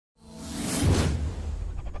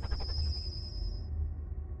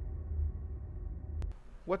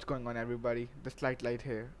What's going on, everybody? TheSlightLight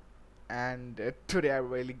here, and today I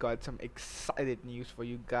really got some excited news for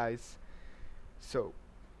you guys. So,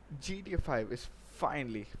 GTA 5 is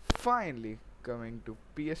finally coming to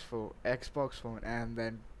PS4, Xbox One, and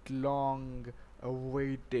then long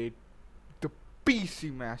awaited the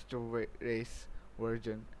PC Master Race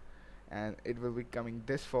version, and it will be coming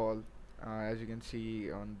this fall. As you can see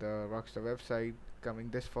on the Rockstar website, coming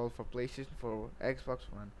this fall for PlayStation 4, Xbox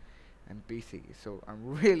One, and PC. So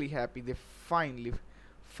I'm really happy they finally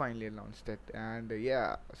announced it. And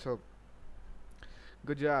yeah, so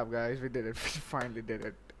good job, guys. We did it. We finally did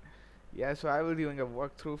it. Yeah, so I will be doing a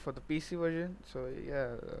walkthrough for the PC version. So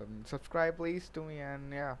yeah, subscribe please to me,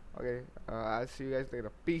 and yeah, okay. I'll see you guys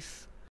later. Peace.